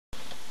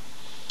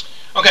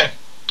Okay,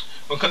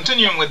 we're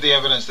continuing with the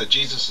evidence that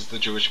Jesus is the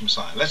Jewish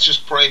Messiah. Let's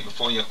just pray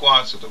before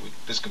Yahuah so that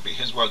this can be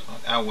His work,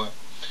 not our work.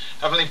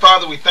 Heavenly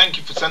Father, we thank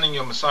You for sending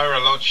Your Messiah, our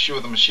Lord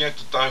Yeshua the Mashiach,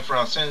 to die for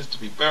our sins, to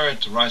be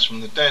buried, to rise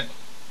from the dead,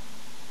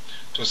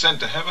 to ascend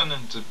to heaven,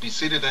 and to be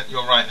seated at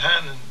Your right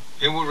hand, and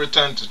He will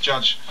return to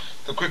judge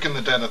the quick and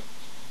the dead at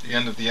the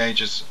end of the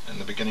ages and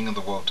the beginning of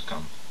the world to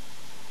come.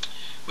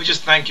 We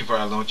just thank You for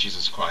our Lord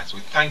Jesus Christ. We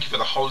thank You for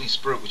the Holy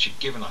Spirit which You've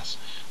given us.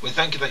 We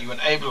thank You that You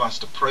enable us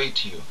to pray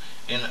to You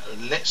in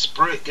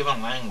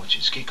Spirit-given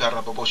languages. We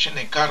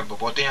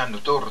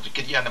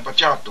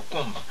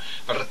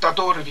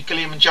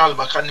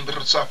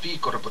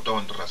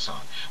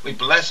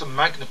bless and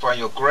magnify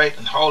Your great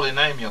and holy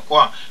name,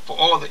 Yahuah, for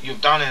all that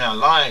You've done in our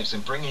lives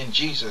in bringing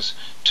Jesus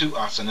to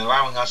us and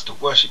allowing us to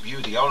worship You,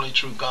 the only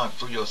true God,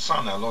 through Your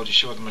Son, our Lord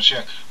Yeshua the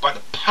Mashiach, by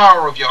the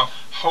power of Your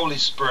Holy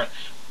Spirit,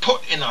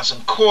 put in us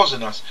and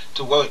causing us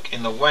to work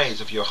in the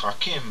ways of Your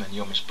Hakim and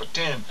Your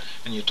Mishpatim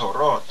and Your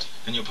Torot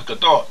and Your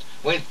Pekadot.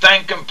 We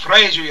thank and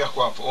praise You,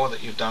 Yahuah, for all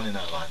that You've done in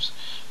our lives.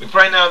 We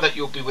pray now that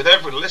You'll be with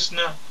every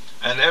listener,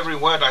 and every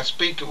word I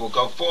speak, it will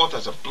go forth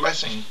as a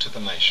blessing to the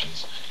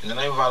nations. In the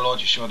name of our Lord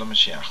Yeshua the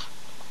Mashiach.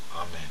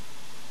 Amen.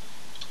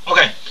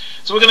 Okay,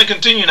 so we're going to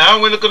continue now.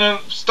 We're going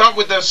to start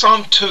with the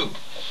Psalm 2.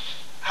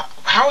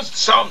 How is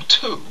Psalm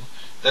 2,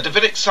 the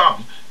Davidic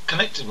Psalm,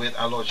 connected with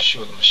our Lord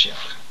Yeshua the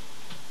Mashiach?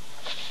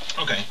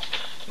 Okay,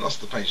 lost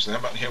the page there,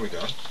 but here we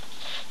go.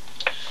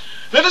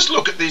 Let us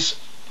look at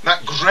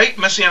that great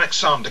messianic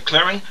psalm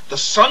declaring the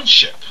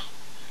sonship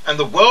and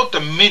the world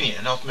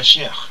dominion of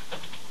Mashiach.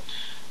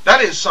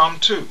 That is Psalm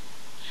 2.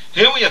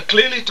 Here we are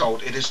clearly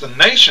told it is the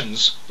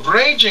nations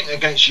raging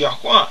against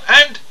Yahuah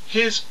and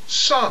His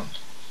Son.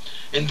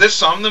 In this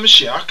psalm the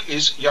Mashiach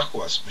is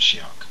Yahuah's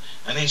Mashiach,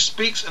 and he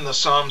speaks in the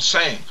psalm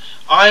saying,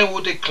 I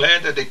will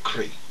declare the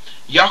decree.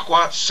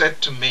 Yahuah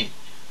said to me,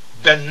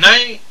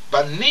 Bani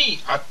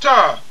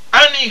ata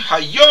ani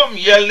hayom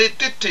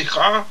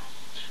yelititicha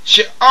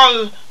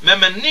she'al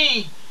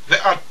memeni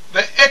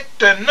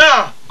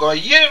ve'etena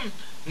goyim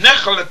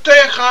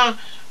nechletecha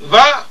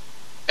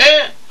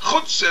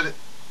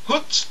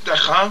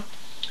va'echutztecha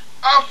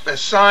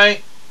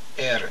afesai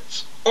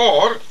eretz.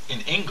 Or,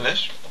 in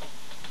English,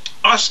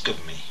 ask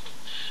of me,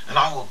 and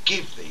I will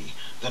give thee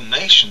the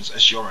nations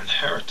as your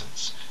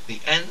inheritance,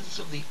 the ends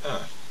of the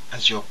earth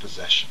as your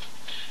possession.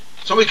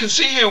 So we can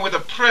see here with a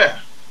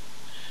prayer,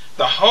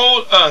 the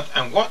whole earth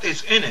and what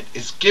is in it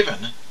is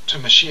given to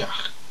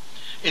Mashiach.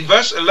 In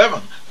verse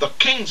 11, the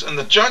kings and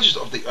the judges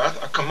of the earth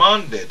are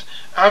commanded,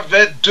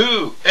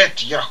 Avedu et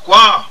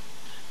Yahuah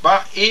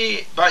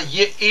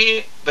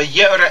ba'yere'ah.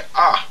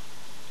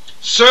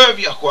 Serve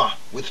Yahuah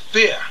with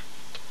fear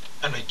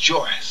and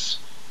rejoice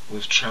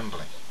with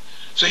trembling.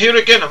 So here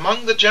again,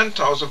 among the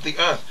Gentiles of the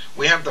earth,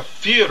 we have the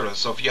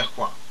fearers of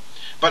Yahuah.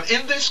 But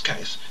in this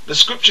case, the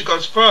scripture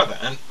goes further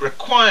and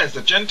requires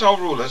the Gentile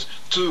rulers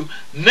to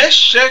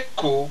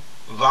nesheku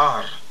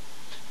var,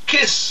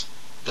 kiss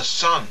the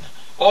Son,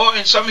 or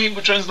in some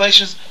Hebrew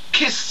translations,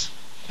 kiss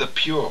the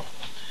pure,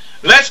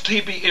 lest he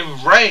be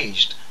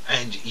enraged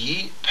and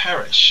ye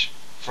perish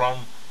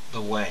from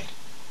the way.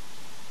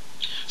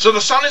 So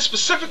the Son is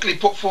specifically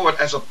put forward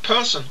as a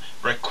person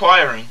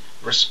requiring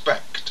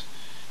respect,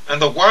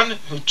 and the one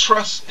who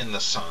trusts in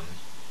the Son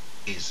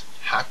is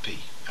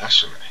happy.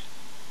 Ashereh.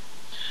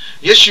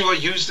 Yeshua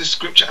used this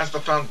scripture as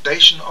the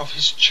foundation of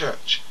His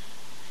church.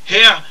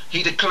 Here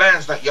he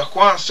declares that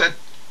Yahuah said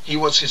He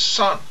was His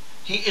Son.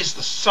 He is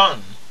the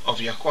Son of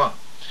Yahuah.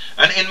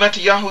 And in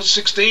Matthew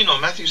 16,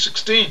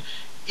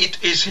 it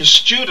is His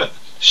student,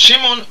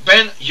 Shimon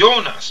ben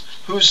Yonas,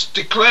 who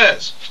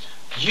declares,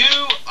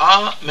 You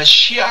are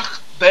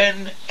Mashiach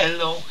ben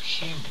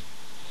Elohim.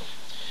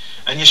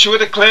 And Yeshua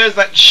declares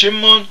that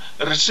Shimon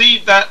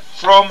received that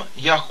from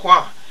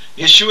Yahuah,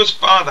 Yeshua's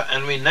father,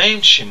 and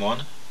renamed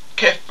Shimon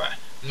Kephah,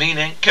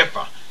 meaning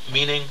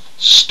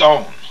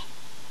stone,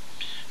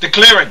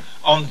 declaring,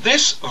 on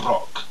this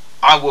rock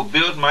I will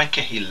build my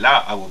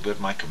kehillah, I will build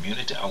my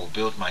community, I will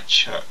build my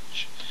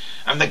church,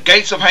 and the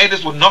gates of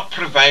Hades will not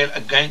prevail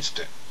against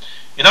it.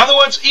 In other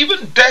words,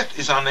 even death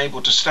is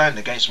unable to stand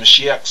against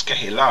Mashiach's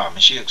kehillah,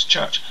 Mashiach's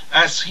church,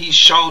 as he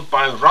showed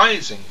by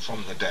rising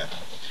from the dead.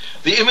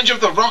 The image of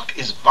the rock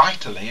is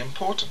vitally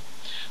important,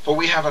 for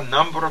we have a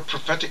number of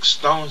prophetic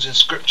stones in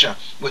Scripture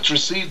which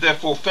receive their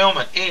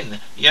fulfillment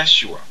in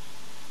Yeshua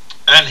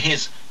and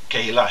His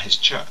Kehillah, His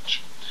church.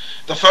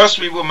 The first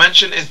we will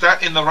mention is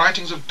that in the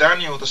writings of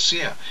Daniel the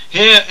seer.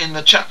 Here in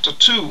the chapter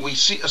 2 we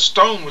see a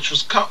stone which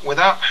was cut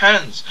without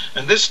hands,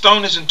 and this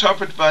stone is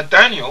interpreted by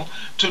Daniel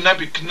to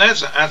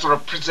Nebuchadnezzar as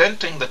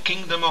representing the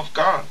kingdom of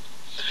God.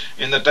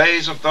 In the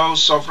days of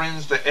those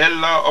sovereigns, the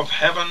Elah of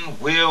heaven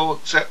will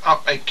set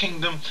up a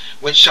kingdom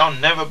which shall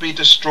never be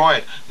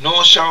destroyed,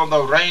 nor shall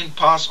the reign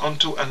pass on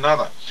to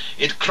another.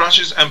 It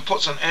crushes and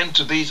puts an end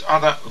to these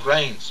other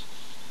reigns.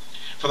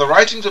 For the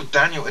writings of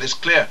Daniel, it is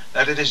clear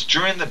that it is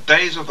during the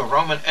days of the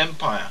Roman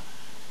Empire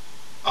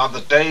are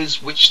the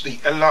days which the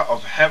Elah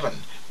of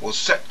heaven will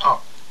set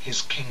up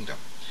his kingdom.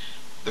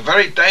 The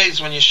very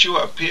days when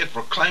Yeshua appeared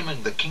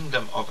proclaiming the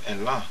kingdom of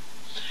Elah.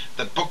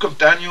 the book of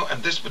Daniel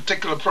and this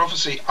particular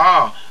prophecy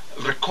are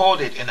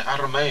recorded in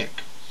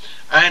Aramaic,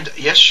 and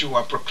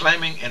Yeshua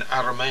proclaiming in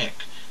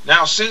Aramaic.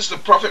 Now, since the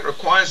prophet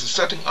requires the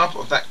setting up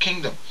of that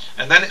kingdom,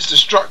 and then its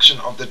destruction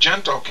of the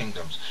Gentile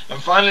kingdoms,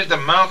 and finally the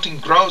mountain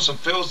grows and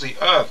fills the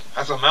earth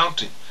as a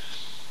mountain,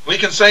 we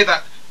can say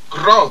that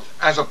growth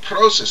as a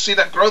process,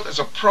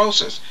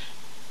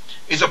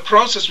 is a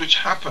process which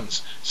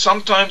happens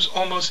sometimes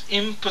almost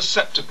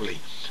imperceptibly,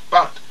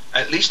 but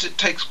at least it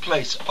takes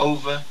place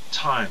over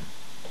time.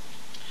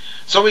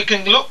 So we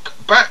can look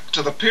back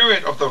to the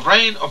period of the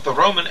reign of the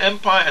Roman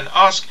Empire and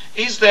ask,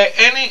 is there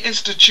any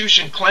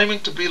institution claiming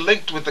to be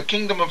linked with the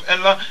kingdom of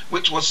Allah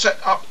which was set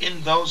up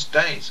in those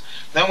days?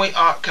 Then we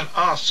can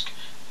ask,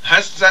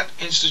 has that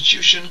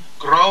institution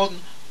grown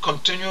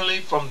continually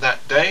from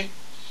that day?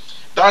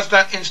 Does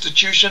that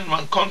institution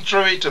run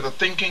contrary to the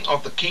thinking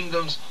of the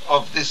kingdoms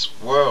of this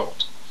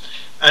world?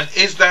 And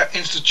is that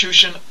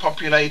institution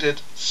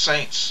populated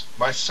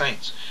by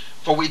saints?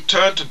 For we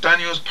turn to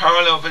Daniel's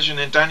parallel vision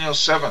in Daniel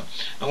 7,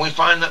 and we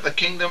find that the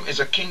kingdom is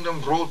a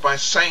kingdom ruled by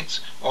saints,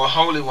 or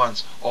holy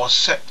ones, or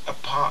set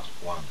apart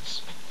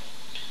ones.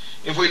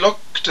 If we look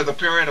to the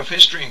period of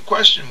history in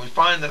question, we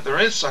find that there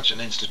is such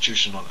an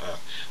institution on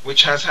earth,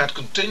 which has had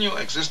continual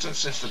existence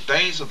since the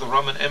days of the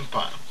Roman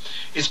Empire.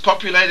 Is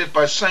populated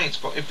by saints,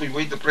 for if we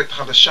read the Brit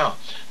Hadashah,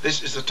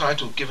 this is the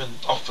title given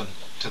often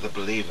to the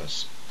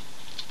believers,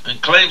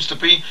 and claims to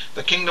be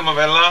the kingdom of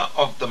Allah,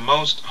 of the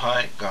Most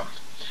High God.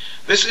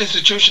 This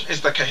institution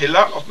is the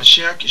Kehillah of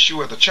Mashiach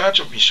Yeshua, the church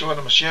of Yeshua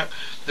the Mashiach,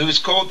 who is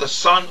called the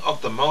Son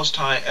of the Most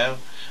High El,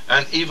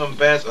 and even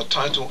bears a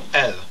title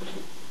El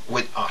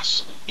with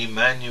us,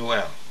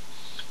 Emmanuel.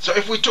 So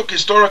if we look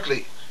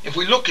historically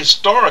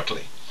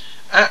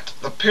at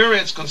the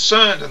periods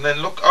concerned, and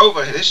then look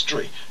over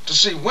history to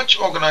see which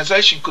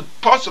organization could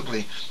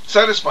possibly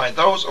satisfy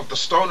those of the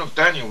stone of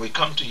Daniel, we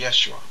come to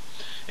Yeshua.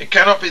 It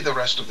cannot be the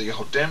rest of the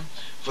Yehudim,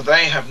 for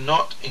they have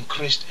not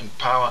increased in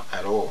power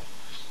at all,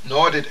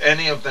 nor did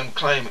any of them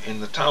claim in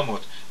the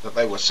Talmud that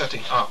they were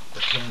setting up the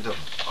kingdom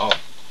of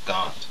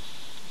God.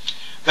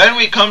 Then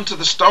we come to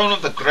the stone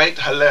of the great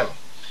Hallel.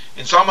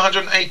 In Psalm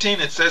 118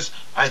 it says,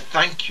 I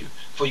thank you,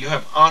 for you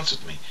have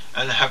answered me,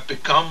 and have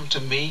become to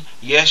me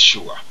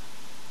Yeshua,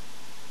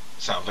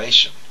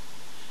 salvation.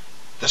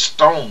 The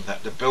stone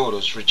that the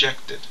builders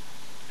rejected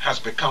has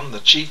become the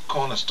chief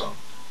cornerstone.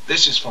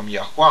 This is from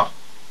Yahuah.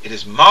 It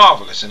is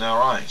marvelous in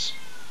our eyes.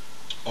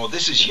 Or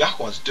this is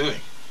Yahuah's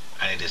doing,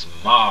 and it is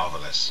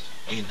marvelous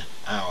in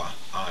our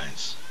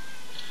eyes.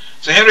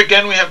 So here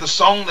again we have the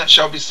song that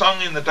shall be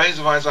sung in the days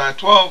of Isaiah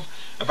 12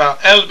 about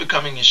El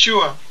becoming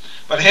Yeshua.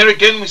 But here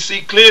again we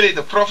see clearly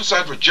the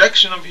prophesied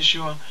rejection of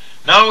Yeshua.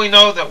 Now we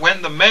know that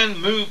when the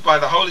men moved by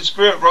the Holy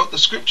Spirit wrote the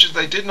scriptures,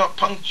 they did not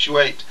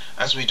punctuate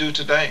as we do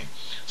today.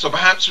 So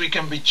perhaps we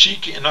can be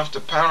cheeky enough to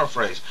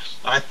paraphrase,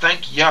 I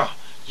thank Yah,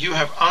 you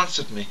have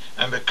answered me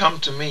and become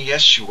to me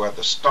Yeshua,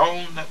 the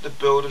stone that the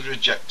builders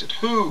rejected,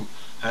 who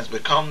has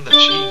become the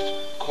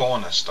chief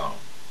cornerstone.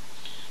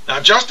 Now,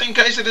 just in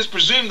case it is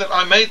presumed that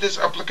I made this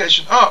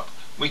application up,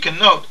 we can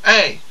note,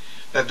 A,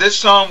 that this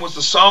psalm was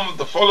the psalm of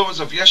the followers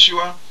of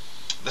Yeshua.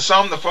 The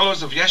psalm the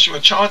followers of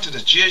Yeshua chanted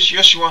as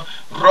Yeshua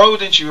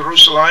rode into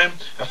Jerusalem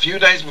a few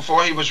days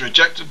before he was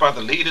rejected by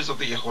the leaders of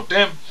the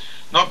Yehudim,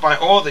 not by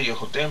all the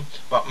Yehudim,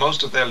 but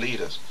most of their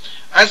leaders,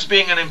 as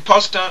being an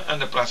impostor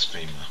and a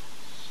blasphemer.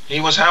 He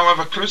was,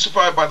 however,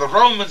 crucified by the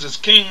Romans as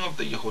king of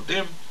the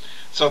Yehudim.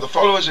 So the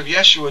followers of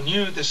Yeshua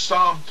knew this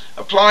psalm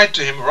applied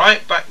to him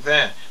right back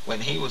there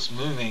when he was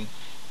moving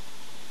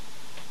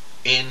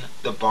in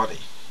the body,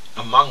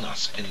 among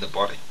us in the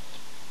body.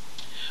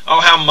 Oh,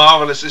 how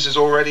marvelous this is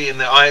already in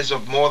the eyes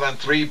of more than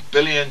 3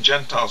 billion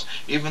Gentiles.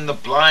 Even the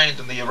blind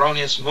and the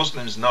erroneous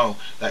Muslims know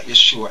that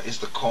Yeshua is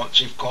the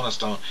chief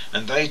cornerstone,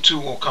 and they too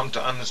will come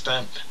to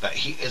understand that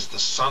he is the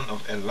Son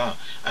of Allah,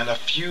 and a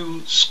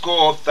few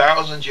score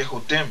thousand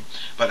Yehudim.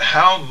 But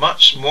how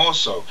much more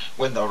so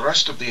when the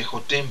rest of the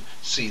Yehudim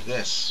see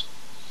this?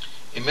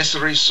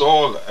 Emissary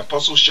Saul,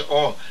 Apostle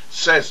Shaul,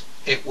 says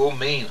it will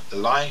mean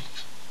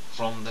life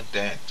from the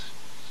dead.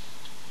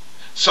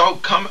 So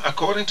come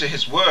according to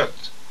his word.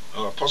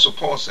 Apostle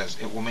Paul says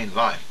it will mean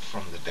life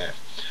from the dead.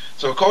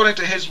 So according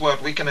to his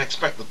word, we can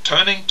expect the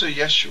turning to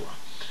Yeshua,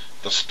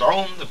 the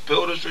stone the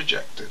builders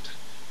rejected,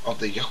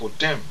 of the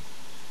Yehudim,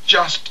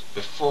 just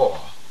before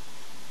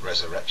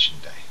Resurrection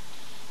Day.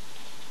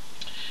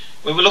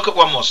 We will look at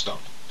one more stone.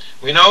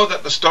 We know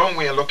that the stone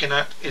we are looking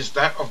at is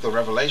that of the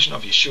revelation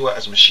of Yeshua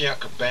as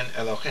Mashiach ben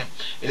Elohim.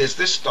 It is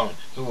this stone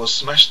who will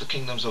smash the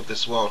kingdoms of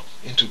this world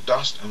into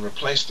dust and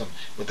replace them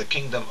with the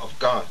kingdom of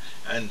God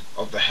and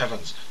of the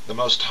heavens, the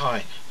Most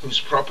High,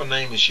 whose proper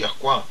name is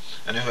Yahuah,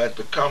 and who had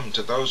become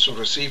to those who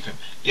receive him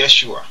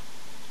Yeshua,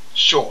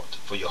 short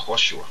for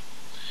Yehoshua.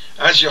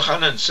 As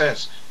Yohanan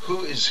says,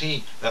 who is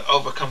he that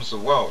overcomes the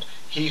world?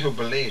 He who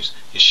believes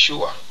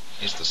Yeshua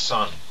is the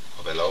Son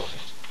of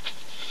Elohim.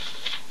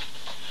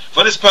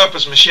 For this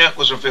purpose Mashiach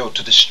was revealed,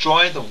 to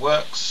destroy the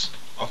works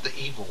of the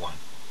evil one.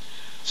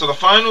 So the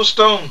final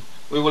stone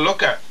we will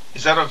look at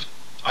is that of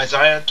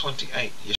Isaiah 28.